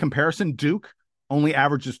 By comparison, Duke only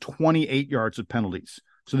averages 28 yards of penalties.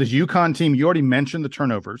 So this UConn team, you already mentioned the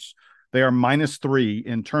turnovers. They are -3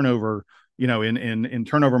 in turnover, in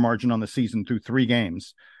turnover margin on the season through 3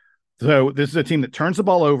 games. So this is a team that turns the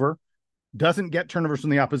ball over, doesn't get turnovers from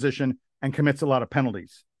the opposition, and commits a lot of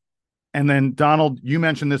penalties. And then, Donald, you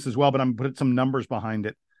mentioned this as well, but I'm going to put some numbers behind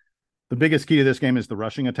it. The biggest key to this game is the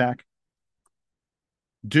rushing attack.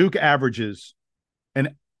 Duke averages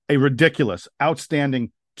a ridiculous,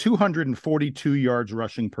 outstanding 242 yards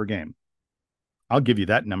rushing per game. I'll give you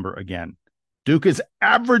that number again. Duke is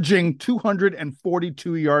averaging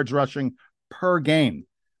 242 yards rushing per game.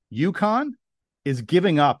 UConn is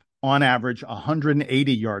giving up, on average,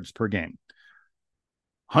 180 yards per game.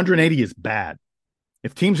 180 is bad.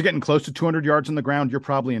 If teams are getting close to 200 yards on the ground, you're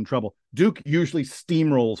probably in trouble. Duke usually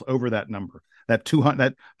steamrolls over that number. That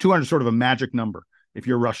 200 is sort of a magic number. If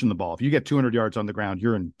you're rushing the ball, if you get 200 yards on the ground,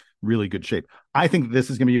 you're in really good shape. I think this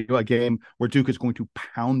is going to be a game where Duke is going to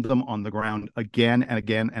pound them on the ground again and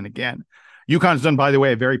again and again. UConn's done, by the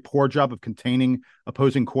way, a very poor job of containing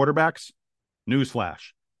opposing quarterbacks.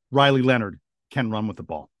 Newsflash: Riley Leonard can run with the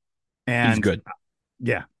ball. And he's good.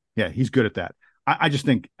 Yeah, he's good at that. I just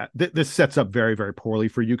think this sets up very, very poorly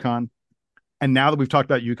for UConn. And now that we've talked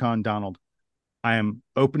about UConn, Donald, I am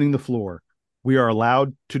opening the floor. We are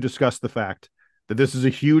allowed to discuss the fact that this is a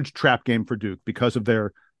huge trap game for Duke because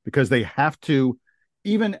they have to,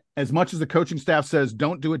 even as much as the coaching staff says,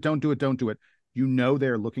 don't do it.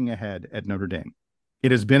 They're looking ahead at Notre Dame.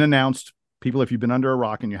 It has been announced, people, if you've been under a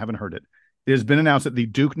rock and you haven't heard it, it has been announced that the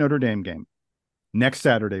Duke Notre Dame game next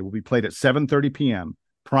Saturday will be played at 7:30 p.m.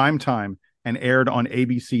 prime time and aired on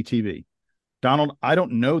ABC TV. Donald, I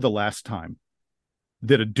don't know the last time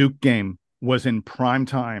that a Duke game was in prime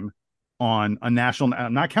time on a national,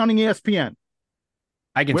 I'm not counting ESPN.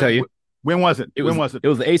 I can tell you. When was it? It was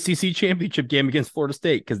the ACC championship game against Florida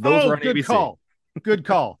State, because those were on good ABC. Good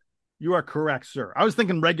call. You are correct, sir. I was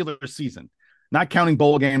thinking regular season, not counting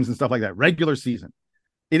bowl games and stuff like that. Regular season.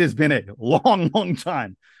 It has been a long, long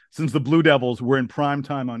time since the Blue Devils were in prime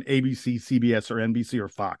time on ABC, CBS, or NBC, or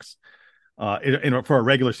Fox for a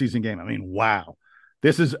regular season game. I mean, wow.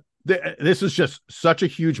 This is just such a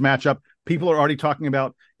huge matchup. People are already talking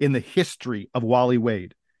about in the history of Wally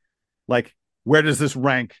Wade. Like, Where does this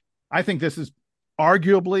rank? I think this is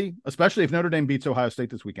arguably, especially if Notre Dame beats Ohio State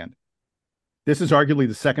this weekend, this is arguably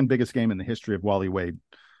the second biggest game in the history of Wally Wade.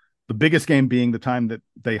 The biggest game being the time that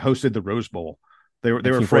they hosted the Rose Bowl. They were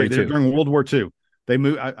afraid during World War II. They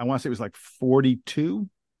moved. I want to say it was like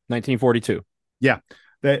 1942. Yeah,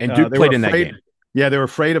 and Duke played in that game. Yeah, they were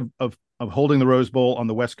afraid of holding the Rose Bowl on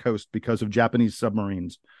the West Coast because of Japanese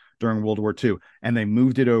submarines during World War II, and they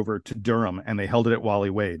moved it over to Durham and they held it at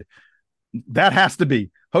Wally Wade. That has to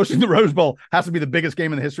be hosting the Rose Bowl has to be the biggest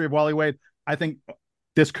game in the history of Wally Wade. I think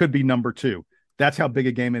this could be number 2. That's how big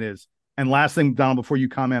a game it is. And last thing, Donald, before you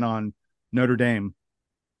comment on Notre Dame,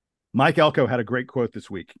 Mike Elko had a great quote this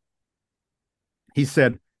week. He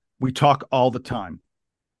said, "We talk all the time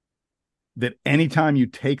that anytime you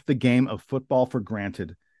take the game of football for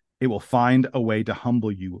granted, it will find a way to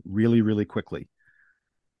humble you really, really quickly."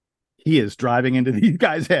 He is driving into these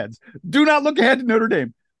guys' heads. Do not look ahead to Notre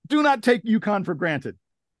Dame. Do not take UConn for granted.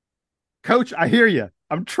 Coach, I hear you.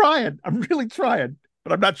 I'm trying. I'm really trying,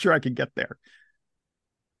 but I'm not sure I can get there.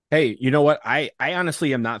 Hey, you know what? I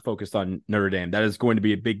honestly am not focused on Notre Dame. That is going to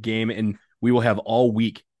be a big game, and we will have all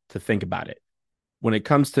week to think about it. When it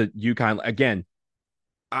comes to UConn, again,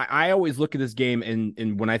 I always look at this game,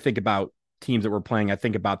 and when I think about teams that we're playing, I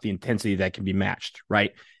think about the intensity that can be matched,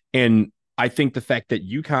 right? And I think the fact that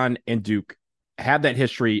UConn and Duke have that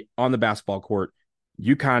history on the basketball court,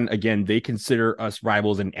 UConn, again, they consider us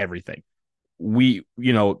rivals in everything.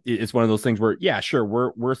 It's one of those things where, yeah, sure,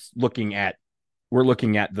 we're looking at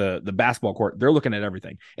the basketball court. They're looking at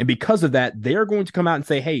everything. And because of that, they're going to come out and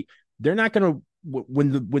say, hey, they're not going to,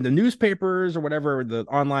 when the newspapers or whatever, the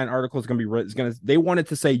online article is going to be, they want it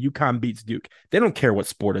to say UConn beats Duke. They don't care what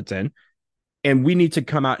sport it's in. And we need to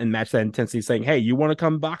come out and match that intensity saying, hey, you want to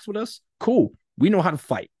come box with us? Cool. We know how to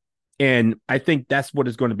fight. And I think that's what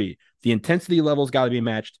it's going to be. The intensity levels got to be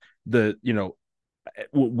matched. When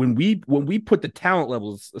we put the talent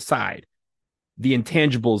levels aside, the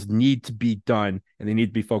intangibles need to be done and they need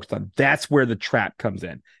to be focused on. That's where the trap comes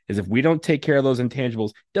in, is if we don't take care of those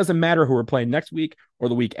intangibles, doesn't matter who we're playing next week or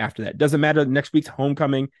the week after that. Doesn't matter next week's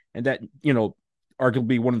homecoming and that,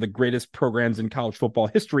 arguably one of the greatest programs in college football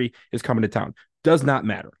history is coming to town. Does not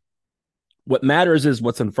matter. What matters is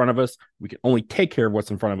what's in front of us. We can only take care of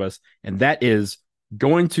what's in front of us. And that is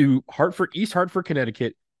going to East Hartford,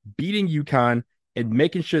 Connecticut, beating UConn and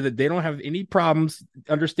making sure that they don't have any problems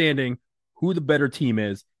understanding who the better team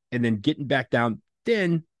is, and then getting back down.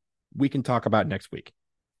 Then we can talk about next week.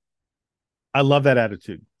 I love that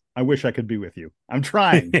attitude. I wish I could be with you. I'm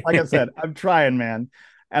trying. Like I said, I'm trying, man.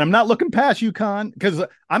 And I'm not looking past UConn because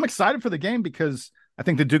I'm excited for the game because I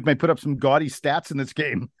think the Duke may put up some gaudy stats in this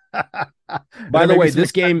game. By the way,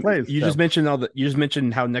 this game, just mentioned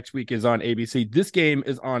how next week is on ABC. This game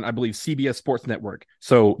is on, I believe, CBS Sports Network.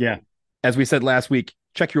 So yeah, as we said last week,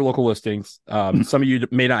 check your local listings. Some of you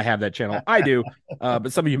may not have that channel. I do,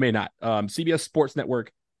 but some of you may not. CBS Sports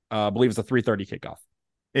Network, I believe it's a 3:30 kickoff.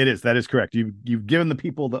 It is. That is correct. You've given the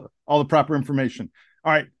people all the proper information.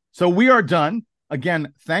 All right. So we are done.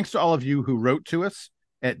 Again, thanks to all of you who wrote to us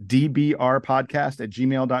at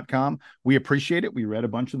dbrpodcast@gmail.com. We appreciate it. We read a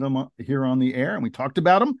bunch of them here on the air and we talked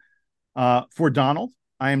about them. For Donald,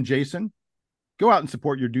 I am Jason. Go out and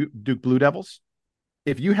support your Duke Blue Devils.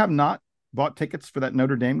 If you have not bought tickets for that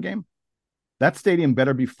Notre Dame game, that stadium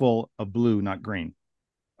better be full of blue, not green.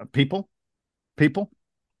 People,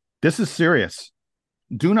 this is serious.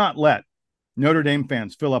 Do not let Notre Dame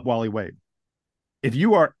fans fill up Wally Wade. If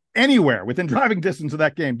you are anywhere within driving distance of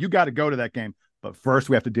that game, you got to go to that game. But first,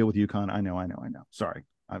 we have to deal with UConn. I know. Sorry.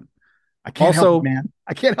 I can't help it, man.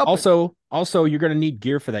 I can't help it. Also, you're going to need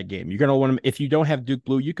gear for that game. You're going to want to, if you don't have Duke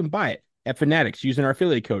Blue, you can buy it at Fanatics using our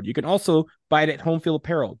affiliate code. You can also buy it at Home Field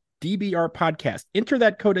Apparel. DBR Podcast. Enter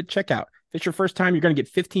that code at checkout. If it's your first time, you're going to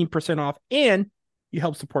get 15% off and you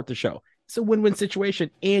help support the show. It's a win-win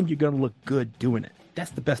situation and you're going to look good doing it.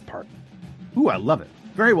 That's the best part. Ooh, I love it.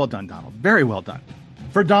 Very well done, Donald. Very well done.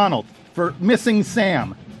 For Donald, for Missing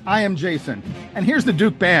Sam, I am Jason. And here's the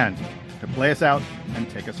Duke Band to play us out and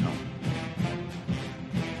take us home.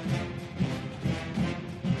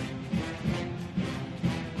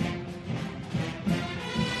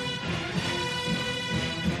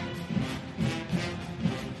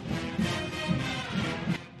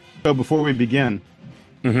 So before we begin,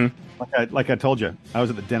 like I told you, I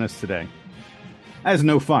was at the dentist today. That is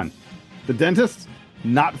no fun. The dentist,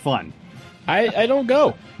 not fun. I don't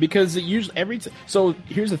go because it usually so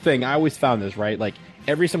here's the thing. I always found this, right? Like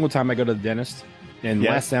every single time I go to the dentist, and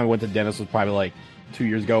last time I went to the dentist was probably like 2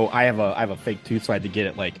 years ago. I have a fake tooth, so I had to get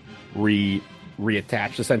it like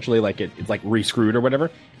reattached essentially, like it's like re-screwed or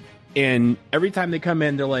whatever. And every time they come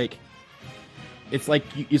in, they're like, it's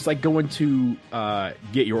like going to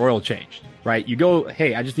get your oil changed, right? You go,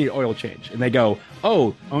 hey, I just need an oil change, and they go,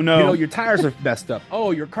 oh no, your tires are messed up.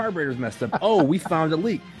 Oh, your carburetor's messed up. Oh, we found a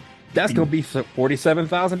leak. That's gonna be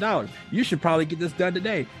 $47,000. You should probably get this done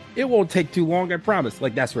today. It won't take too long, I promise.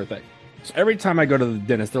 Like that sort of thing. So every time I go to the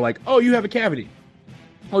dentist, they're like, oh, you have a cavity.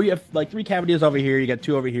 Oh, you have like 3 cavities over here. You got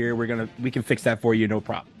 2 over here. We can fix that for you, no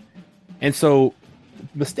problem. And so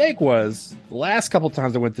mistake was the last couple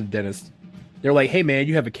times I went to the dentist, they're like, hey man,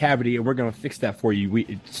 you have a cavity and we're going to fix that for you.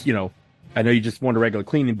 I know you just want a regular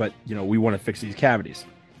cleaning, but we want to fix these cavities.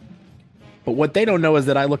 But what they don't know is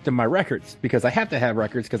that I looked in my records, because I have to have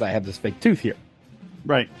records because I have this fake tooth here.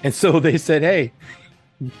 Right. And so they said, hey,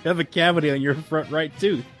 you have a cavity on your front right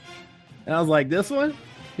tooth. And I was like, this one?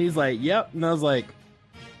 He's like, yep. And I was like,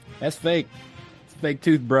 that's fake. It's fake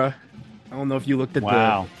tooth, bruh. I don't know if you looked at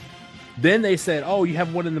Wow. Then they said, oh, you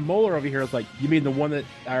have one in the molar over here. I was like, you mean the one that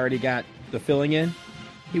I already got the filling in?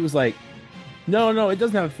 He was like, no, it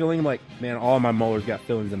doesn't have a filling. I'm like, man, all of my molars got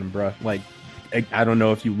fillings in them, bruh. Like, I don't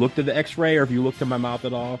know if you looked at the x-ray or if you looked at my mouth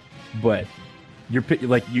at all, but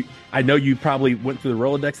I know you probably went through the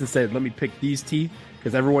Rolodex and said, let me pick these teeth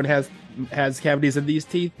because everyone has cavities in these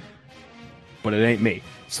teeth, but it ain't me.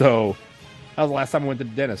 So that was the last time I went to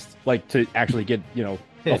the dentist, like to actually get,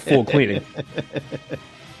 a full cleaning.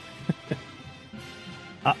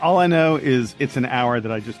 All I know is it's an hour that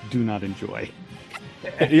I just do not enjoy.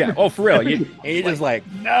 Yeah. Oh, for real. You're just like,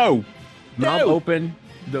 no. Mouth open.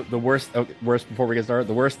 The worst before we get started,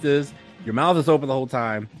 the worst is your mouth is open the whole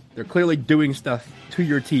time. They're clearly doing stuff to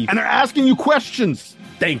your teeth. And they're asking you questions.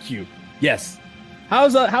 Thank you. Yes.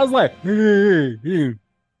 How's life? Yeah.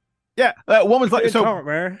 One was like, so talk,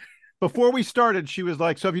 man. Before we started, she was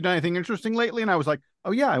like, so have you done anything interesting lately? And I was like,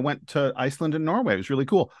 oh yeah, I went to Iceland and Norway. It was really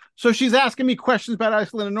cool. So she's asking me questions about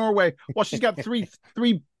Iceland and Norway while she's got three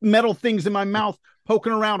metal things in my mouth,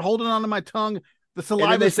 poking around, holding onto my tongue. The saliva.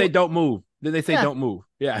 And then they say, don't move. Then they say, don't move.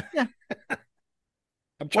 Yeah. Yeah.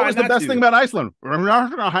 I'm trying. What was the best thing about Iceland? I mean,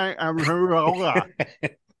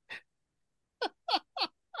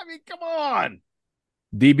 come on.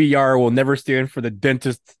 DBR will never stand for the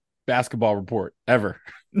dentist basketball report ever.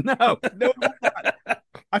 No.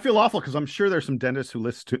 I feel awful because I'm sure there's some dentists who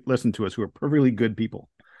listen to us who are perfectly good people.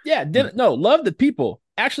 Yeah, love the people.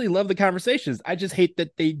 Actually, love the conversations. I just hate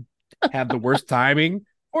that they have the worst timing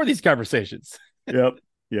for these conversations. Yep.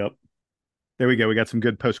 There we go. We got some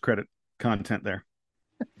good post-credit content there.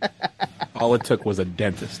 All it took was a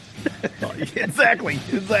dentist. Exactly.